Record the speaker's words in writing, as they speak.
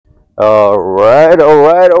All right.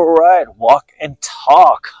 Walk and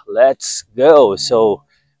talk. Let's go. So,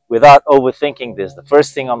 without overthinking this, the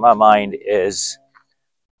first thing on my mind is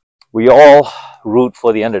we all root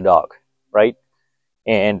for the underdog, right?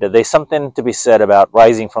 And there's something to be said about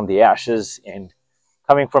rising from the ashes and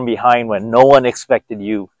coming from behind when no one expected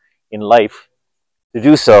you in life to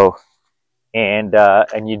do so, and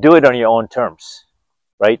you do it on your own terms,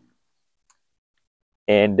 right?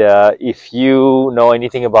 And if you know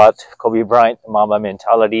anything about Kobe Bryant, Mamba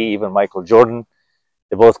mentality, even Michael Jordan,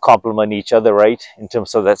 they both complement each other, right? In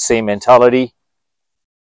terms of that same mentality.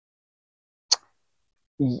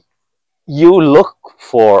 You look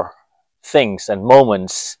for things and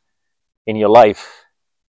moments in your life,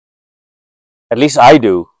 at least I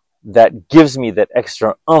do, that gives me that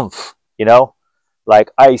extra oomph,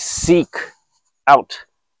 Like I seek out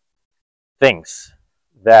things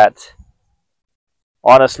that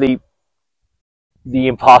honestly, the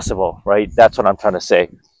impossible, right? That's what I'm trying to say.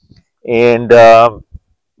 And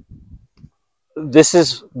this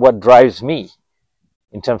is what drives me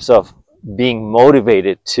in terms of being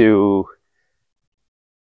motivated to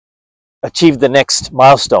achieve the next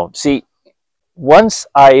milestone. See, once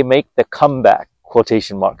I make the comeback,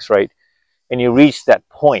 quotation marks, right, and you reach that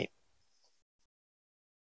point,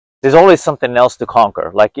 there's always something else to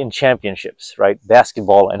conquer, like in championships, right?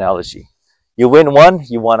 Basketball analogy. You win one,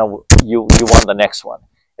 you want you won the next one,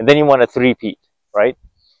 and then you want a three-peat, right?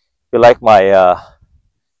 If you like my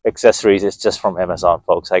accessories, it's just from Amazon,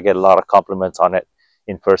 folks. I get a lot of compliments on it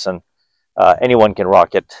in person. Anyone can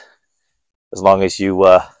rock it as long as you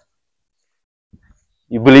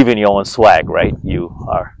believe in your own swag, right? You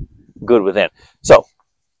are good within. So,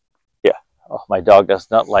 yeah, my dog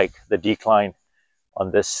does not like the decline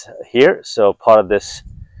on this here. So part of this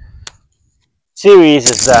series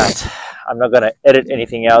is that I'm not going to edit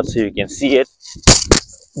anything out so you can see it.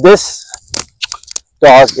 This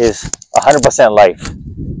dog is 100% life,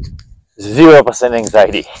 0%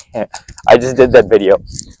 anxiety. I just did that video.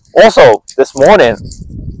 Also, this morning,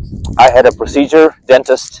 I had a procedure,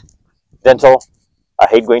 dental. I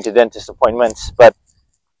hate going to dentist appointments, but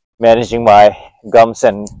managing my gums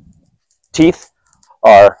and teeth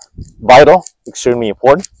are vital, extremely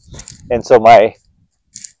important. And so my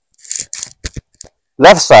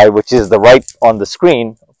left side, which is the right on the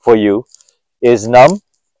screen for you, is numb.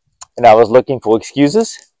 And I was looking for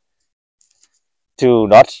excuses to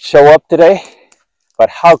not show up today. But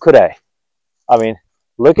how could I? I mean,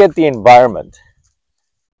 look at the environment.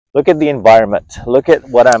 Look at the environment. Look at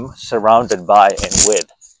what I'm surrounded by and with.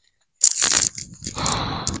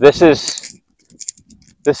 This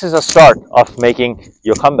is a start of making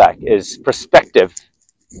your comeback, is perspective.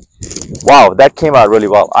 Wow, that came out really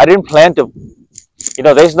well. I didn't plan to, I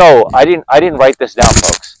didn't write this down,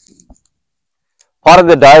 folks. Part of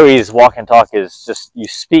the diaries walk and talk is just you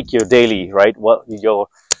speak your daily, right?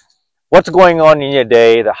 What's going on in your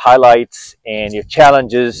day, the highlights and your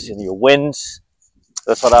challenges and your wins.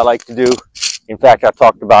 That's what I like to do. In fact, I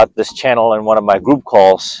talked about this channel in one of my group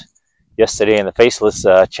calls yesterday in the Faceless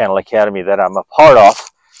Channel Academy that I'm a part of.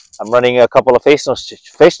 I'm running a couple of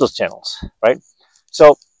Faceless channels, right?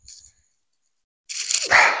 So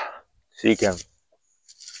you can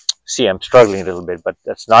see I'm struggling a little bit, but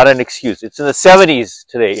that's not an excuse. It's in the 70s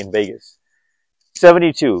today in Vegas.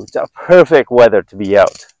 72. It's a perfect weather to be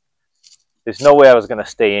out. There's no way I was going to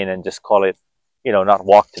stay in and just call it, not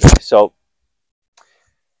walk today. So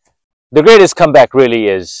the greatest comeback really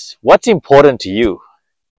is what's important to you.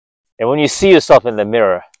 And when you see yourself in the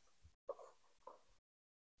mirror,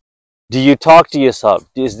 do you talk to yourself?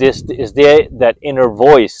 Is there that inner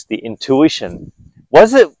voice, the intuition?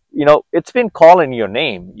 Was it, it's been calling your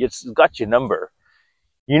name. It's got your number.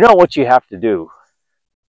 You know what you have to do.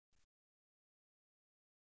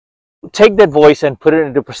 Take that voice and put it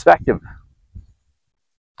into perspective.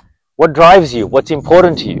 What drives you? What's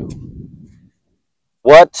important to you?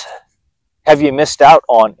 What have you missed out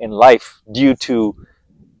on in life due to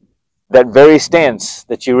that very stance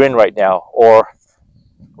that you're in right now, or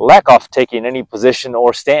lack of taking any position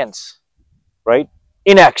or stance, right?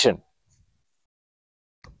 Inaction.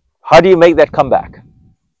 How do you make that comeback?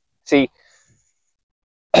 See,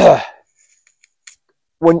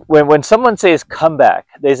 when someone says comeback,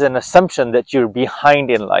 there's an assumption that you're behind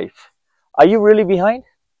in life. Are you really behind?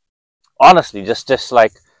 Honestly, just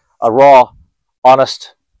like a raw,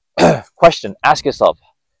 honest question. Ask yourself,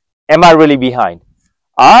 am I really behind?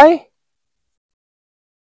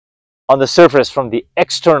 On the surface, from the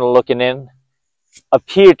external looking in,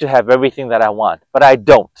 appear to have everything that I want, but I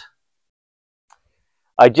don't.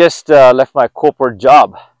 I just left my corporate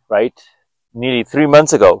job, right? Nearly 3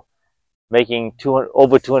 months ago. making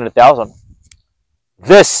over 200,000.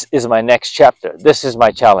 This is my next chapter. This is my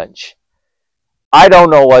challenge. I don't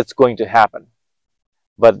know what's going to happen,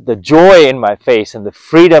 but the joy in my face and the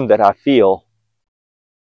freedom that I feel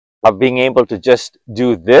of being able to just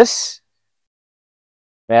do this,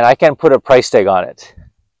 man, I can't put a price tag on it.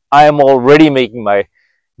 I am already making my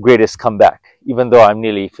greatest comeback, even though I'm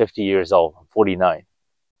nearly 50 years old, I'm 49.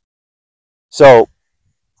 So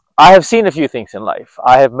I have seen a few things in life.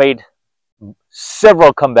 I have made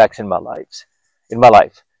several comebacks in my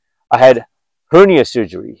life. I had hernia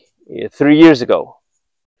surgery 3 years ago,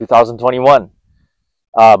 2021,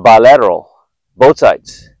 bilateral, both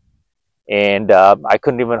sides. And I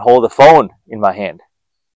couldn't even hold the phone in my hand.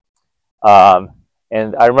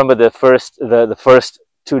 And I remember the first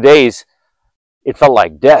 2 days, it felt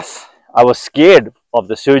like death. I was scared of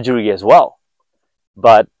the surgery as well.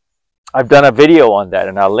 But I've done a video on that,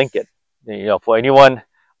 and I'll link it. You know, for anyone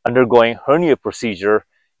undergoing hernia procedure,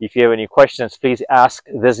 if you have any questions, please ask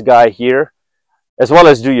this guy here, as well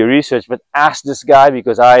as do your research. But ask this guy,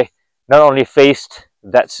 because I not only faced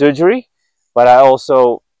that surgery, but I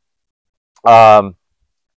also,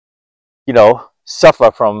 you know,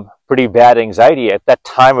 suffer from pretty bad anxiety. At that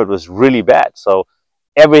time, it was really bad. So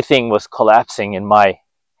everything was collapsing in my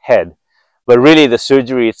head. But really, the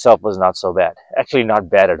surgery itself was not so bad. Actually, not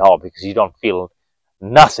bad at all, because you don't feel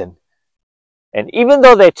nothing. And even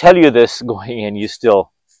though they tell you this going in, you're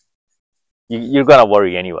going to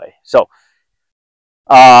worry anyway. So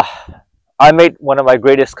I made one of my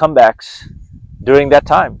greatest comebacks during that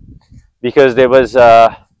time, because there was,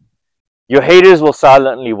 your haters will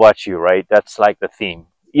silently watch you, right? That's like the theme.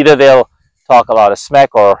 Either they'll talk a lot of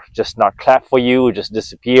smack, or just not clap for you, just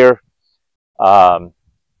disappear.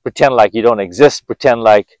 Pretend like you don't exist. Pretend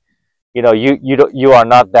like, you know, you are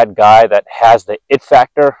not that guy that has the it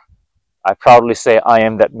factor. I proudly say I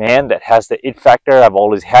am that man that has the it factor. I've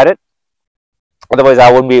always had it. Otherwise,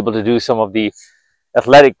 I wouldn't be able to do some of the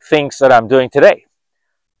athletic things that I'm doing today.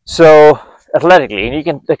 So athletically, and you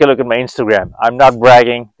can take a look at my Instagram. I'm not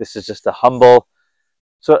bragging. This is just a humble.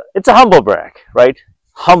 So it's a humble brag, right?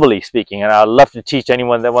 Humbly speaking, and I'd love to teach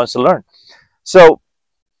anyone that wants to learn. So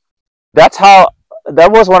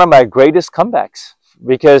that was one of my greatest comebacks,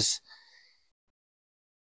 because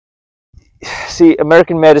see,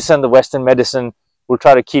 American medicine, the Western medicine, will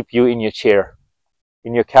try to keep you in your chair,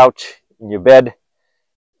 in your couch, in your bed,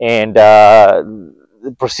 and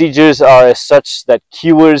the procedures are as such that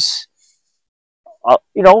cures,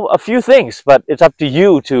 you know, a few things, but it's up to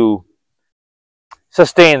you to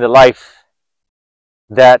sustain the life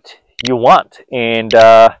that you want. And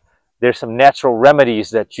there's some natural remedies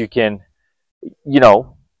that you can, you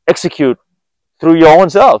know, execute through your own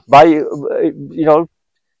self, by, you know,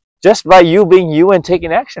 just by you being you and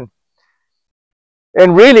taking action.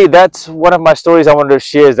 And really, that's one of my stories I wanted to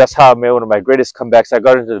share. Is that's how I made one of my greatest comebacks. I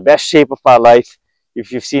got into the best shape of my life.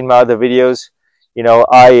 If you've seen my other videos, you know,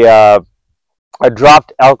 I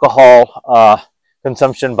dropped alcohol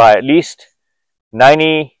consumption by at least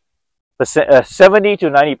 90%, 70 to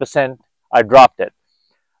 90%. I dropped it.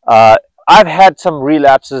 I've had some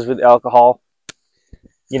relapses with alcohol,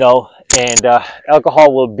 you know, and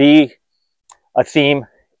alcohol will be a theme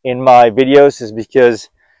in my videos, is because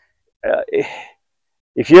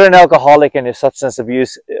if you're an alcoholic and a substance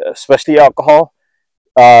abuse, especially alcohol,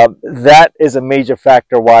 that is a major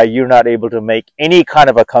factor why you're not able to make any kind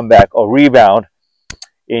of a comeback or rebound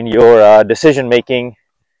in your decision making,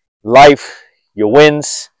 life, your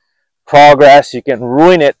wins, progress. You can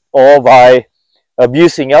ruin it all by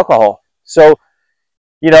abusing alcohol. So,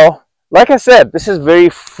 you know, like I said, this is very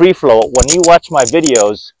free flow. When you watch my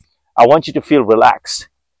videos, I want you to feel relaxed.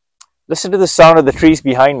 Listen to the sound of the trees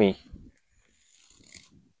behind me.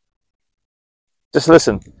 Just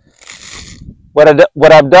listen.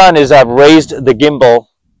 What I've done is I've raised the gimbal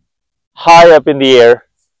high up in the air,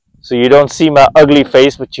 so you don't see my ugly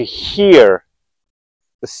face, but you hear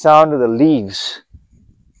the sound of the leaves.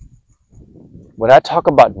 When I talk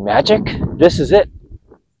about magic, this is it.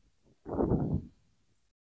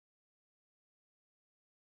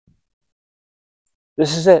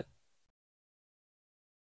 This is it.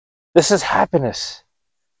 This is happiness.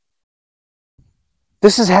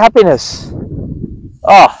 This is happiness.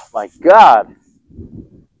 Oh my God.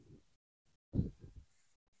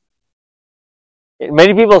 In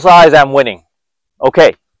many people's eyes, I'm winning.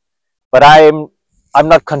 Okay. But I'm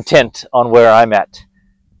not content on where I'm at,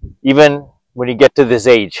 even when you get to this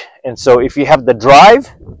age. And so if you have the drive,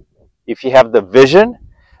 if you have the vision,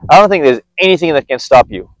 I don't think there's anything that can stop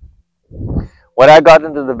you. When I got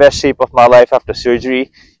into the best shape of my life after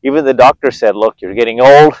surgery, even the doctor said, look, you're getting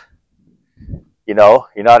old. You know,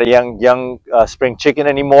 you're not a young spring chicken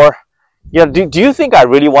anymore. You know, do you think I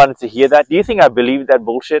really wanted to hear that? Do you think I believed that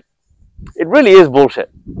bullshit? It really is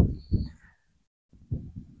bullshit.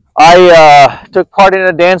 I took part in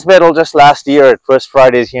a dance battle just last year at First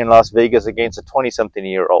Fridays here in Las Vegas against a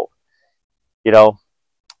 20-something-year-old. You know,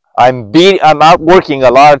 I'm out working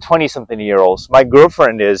a lot of 20-something-year-olds. My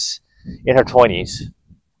girlfriend is in her 20s.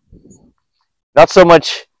 Not so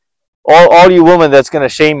much all you women that's gonna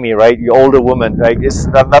shame me, right? You older women, right? It's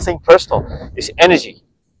nothing personal. It's energy,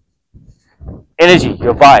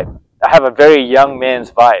 your vibe. I have a very young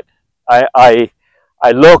man's vibe.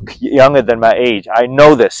 I look younger than my age. I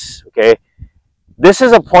know this. Okay, this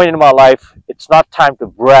is a point in my life. It's not time to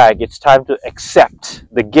brag. It's time to accept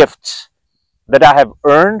the gifts that I have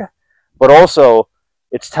earned, but also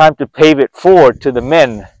it's time to pave it forward to the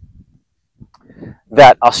men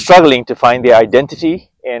that are struggling to find their identity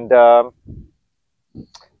and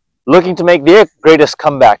looking to make their greatest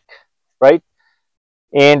comeback, right?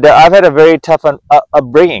 And I've had a very tough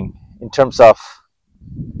upbringing in terms of,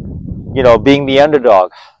 you know, being the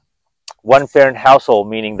underdog. One parent household,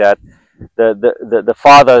 meaning that the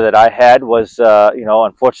father that I had was, you know,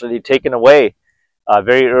 unfortunately taken away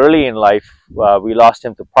very early in life. We lost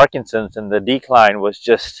him to Parkinson's, and the decline was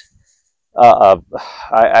just,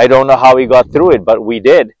 I don't know how we got through it, but we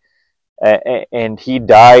did. And he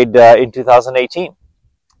died in 2018,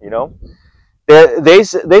 you know.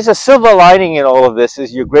 There's a silver lining in all of this.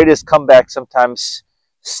 Is your greatest comeback sometimes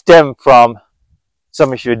stem from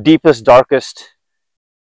some of your deepest, darkest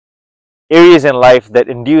areas in life that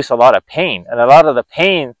induce a lot of pain. And a lot of the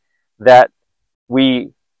pain that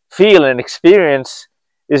we feel and experience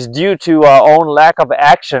is due to our own lack of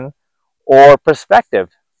action or perspective.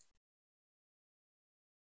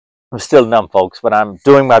 I'm still numb, folks, but I'm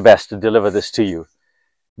doing my best to deliver this to you.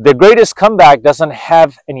 The greatest comeback doesn't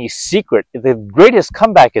have any secret. The greatest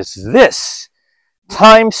comeback is this,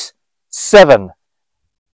 times 7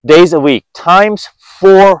 days a week, times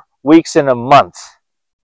 4 weeks in a month,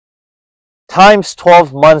 times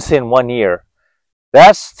 12 months in 1 year.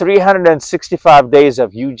 That's 365 days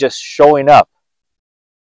of you just showing up.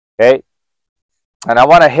 Okay? And I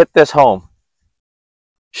want to hit this home.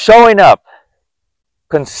 Showing up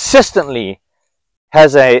consistently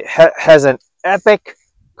has an epic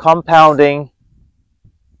compounding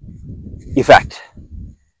effect.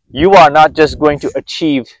 You are not just going to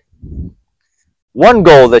achieve one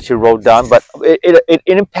goal that you wrote down, but it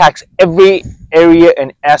impacts every area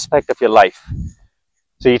and aspect of your life.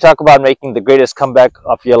 So you talk about making the greatest comeback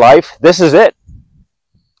of your life. This is it.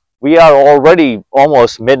 We are already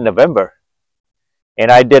almost mid-November.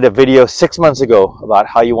 And I did a video 6 months ago about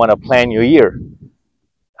how you want to plan your year.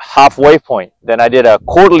 Halfway point. Then I did a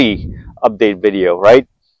quarterly update video, right?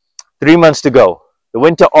 3 months to go. The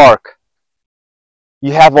winter arc.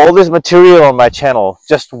 You have all this material on my channel.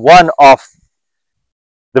 Just one of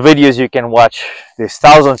the videos you can watch. There's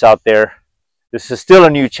thousands out there. This is still a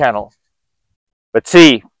new channel. But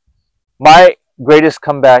see, my greatest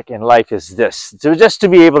comeback in life is this. So just to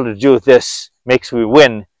be able to do this makes me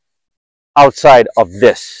win outside of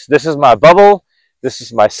this. This is my bubble. This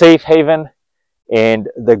is my safe haven. And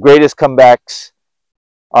the greatest comebacks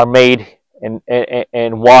are made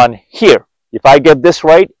and won here. If I get this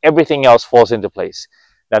right, everything else falls into place.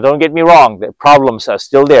 Now, don't get me wrong. The problems are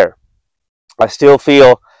still there. I still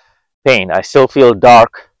feel pain. I still feel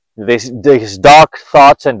dark. There's dark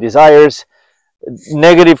thoughts and desires,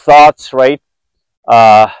 negative thoughts, right?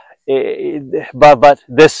 But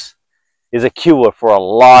this is a cure for a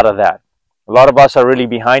lot of that. A lot of us are really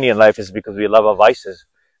behind in life is because we love our vices.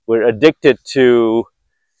 We're addicted to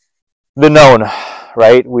the known,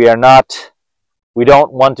 right? We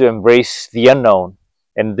don't want to embrace the unknown.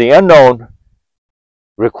 And the unknown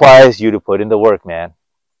requires you to put in the work, man,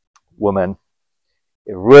 woman.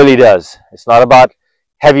 It really does. It's not about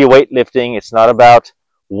heavy weightlifting. It's not about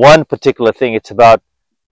one particular thing. It's about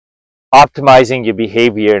optimizing your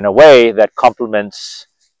behavior in a way that complements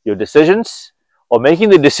your decisions, or making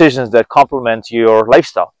the decisions that complement your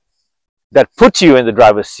lifestyle, that puts you in the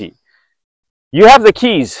driver's seat. You have the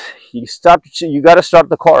keys. You got to start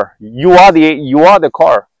the car. You are the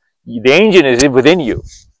car. The engine is within you.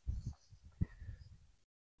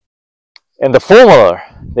 And the formula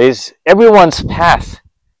is everyone's path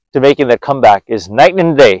to making that comeback is night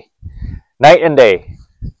and day. Night and day.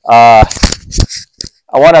 I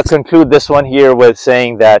want to conclude this one here with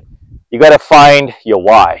saying that you got to find your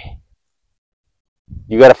why.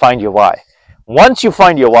 You got to find your why. Once you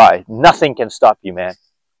find your why, nothing can stop you, man.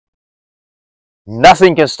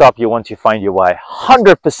 Nothing can stop you once you find your why.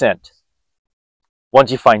 100%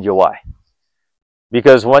 once you find your why.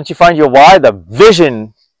 Because once you find your why, the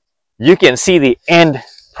vision, you can see the end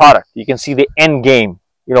product. You can see the end game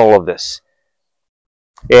in all of this.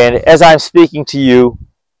 And as I'm speaking to you,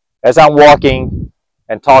 as I'm walking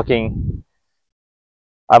and talking,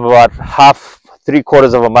 I'm about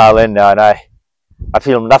three-quarters of a mile in now, and I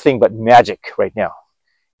feel nothing but magic right now.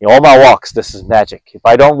 In all my walks, this is magic. If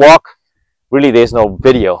I don't walk, really there's no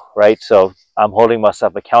video, right? So I'm holding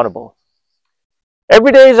myself accountable.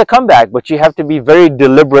 Every day is a comeback, but you have to be very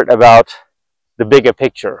deliberate about the bigger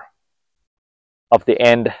picture of the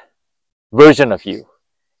end version of you.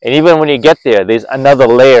 And even when you get there, there's another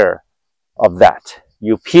layer of that.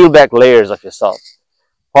 You peel back layers of yourself.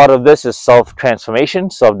 Part of this is self-transformation,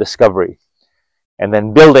 self-discovery, and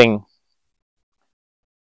then building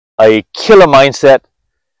a killer mindset,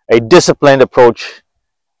 a disciplined approach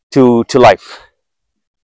to life.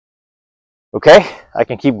 Okay, I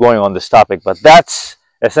can keep going on this topic, but that's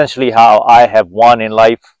essentially how I have won in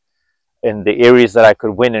life in the areas that I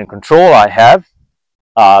could win and control. I have.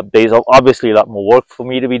 There's obviously a lot more work for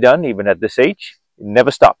me to be done, even at this age. It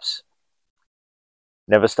never stops.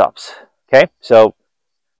 Never stops. Okay, so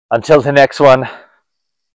until the next one,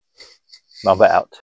 Mamba out.